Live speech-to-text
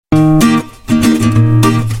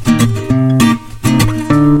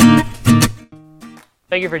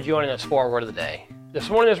Thank you for joining us for our Word of the Day. This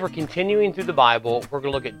morning, as we're continuing through the Bible, we're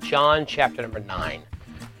going to look at John chapter number 9.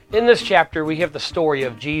 In this chapter, we have the story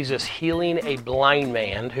of Jesus healing a blind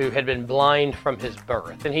man who had been blind from his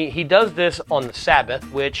birth. And he does this on the Sabbath,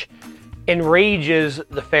 which enrages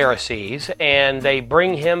the Pharisees, and they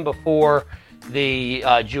bring him before the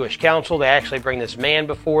Jewish council. They actually bring this man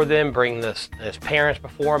before them, bring his parents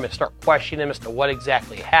before him, and start questioning him as to what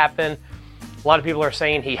exactly happened. A lot of people are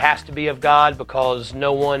saying he has to be of God because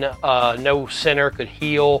no sinner could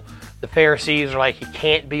heal. The Pharisees are like, he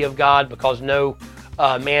can't be of God because no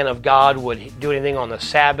man of God would do anything on the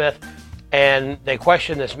Sabbath. And they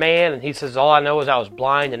question this man, and he says, all I know is I was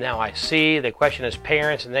blind and now I see. They question his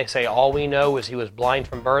parents, and they say, all we know is he was blind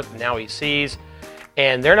from birth and now he sees.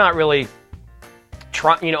 And they're not really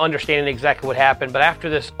understanding exactly what happened. But after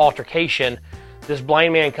this altercation, this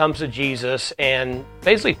blind man comes to Jesus and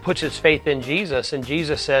basically puts his faith in Jesus. And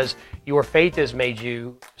Jesus says, your faith has made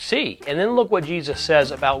you see. And then look what Jesus says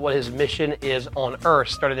about what his mission is on earth,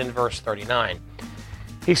 started in verse 39.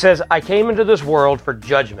 He says, I came into this world for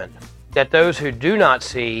judgment, that those who do not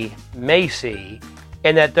see may see,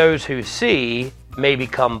 and that those who see may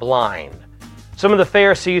become blind. Some of the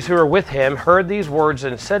Pharisees who were with him heard these words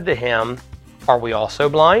and said to him, are we also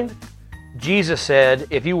blind? Jesus said,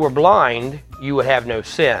 if you were blind, you would have no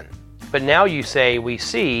sin. But now you say, we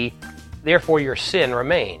see, therefore your sin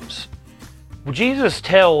remains. Jesus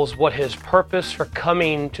tells what his purpose for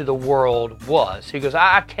coming to the world was. He goes,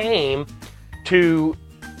 I came to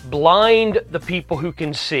blind the people who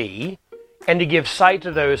can see and to give sight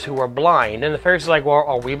to those who are blind. And the Pharisees are like, well,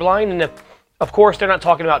 are we blind? And of course, they're not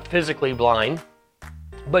talking about physically blind.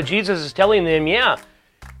 But Jesus is telling them, yeah,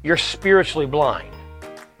 you're spiritually blind.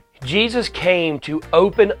 Jesus came to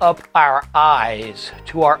open up our eyes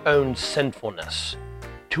to our own sinfulness,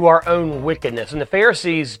 to our own wickedness. And the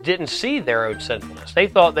Pharisees didn't see their own sinfulness. They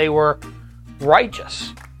thought they were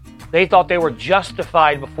righteous. They thought they were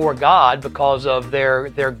justified before God because of their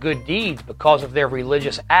good deeds, because of their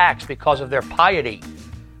religious acts, because of their piety.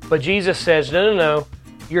 But Jesus says, no,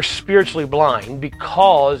 you're spiritually blind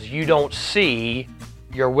because you don't see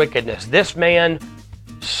your wickedness. This man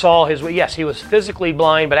saw yes, he was physically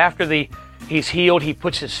blind, but after he's healed, he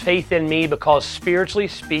puts his faith in me because spiritually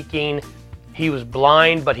speaking, he was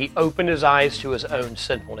blind, but he opened his eyes to his own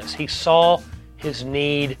sinfulness. He saw his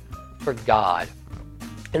need for God.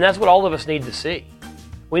 And that's what all of us need to see.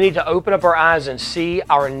 We need to open up our eyes and see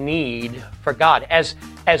our need for God. As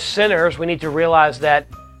sinners, we need to realize that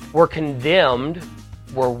we're condemned,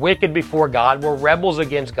 we're wicked before God, we're rebels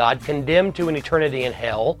against God, condemned to an eternity in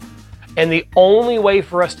hell. And the only way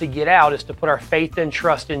for us to get out is to put our faith and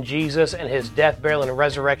trust in Jesus and his death, burial, and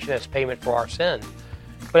resurrection as payment for our sin.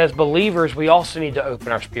 But as believers, we also need to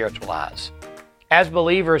open our spiritual eyes. As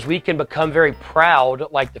believers, we can become very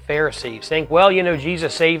proud like the Pharisees. Think, well,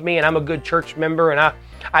 Jesus saved me and I'm a good church member and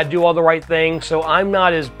I do all the right things, so I'm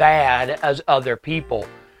not as bad as other people.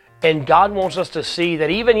 And God wants us to see that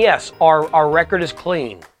even, yes, our record is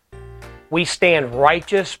clean. We stand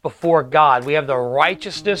righteous before God. We have the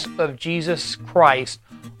righteousness of Jesus Christ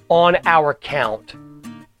on our account,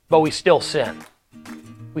 but we still sin.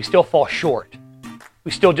 We still fall short.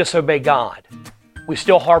 We still disobey God. We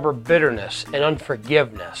still harbor bitterness and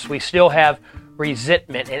unforgiveness. We still have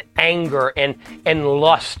resentment and anger and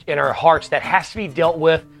lust in our hearts that has to be dealt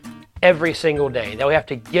with every single day. That we have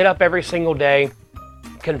to get up every single day,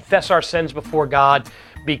 confess our sins before God,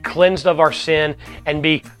 be cleansed of our sin, and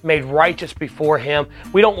be made righteous before him.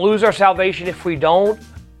 We don't lose our salvation if we don't,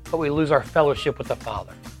 but we lose our fellowship with the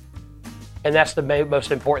Father. And that's the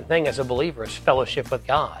most important thing as a believer, is fellowship with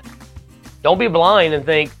God. Don't be blind and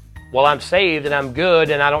think, well, I'm saved and I'm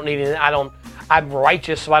good and I'm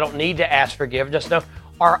righteous, so I don't need to ask forgiveness. No,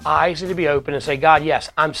 our eyes need to be open and say, God,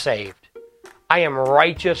 yes, I'm saved. I am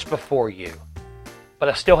righteous before you, but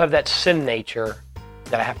I still have that sin nature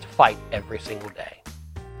that I have to fight every single day.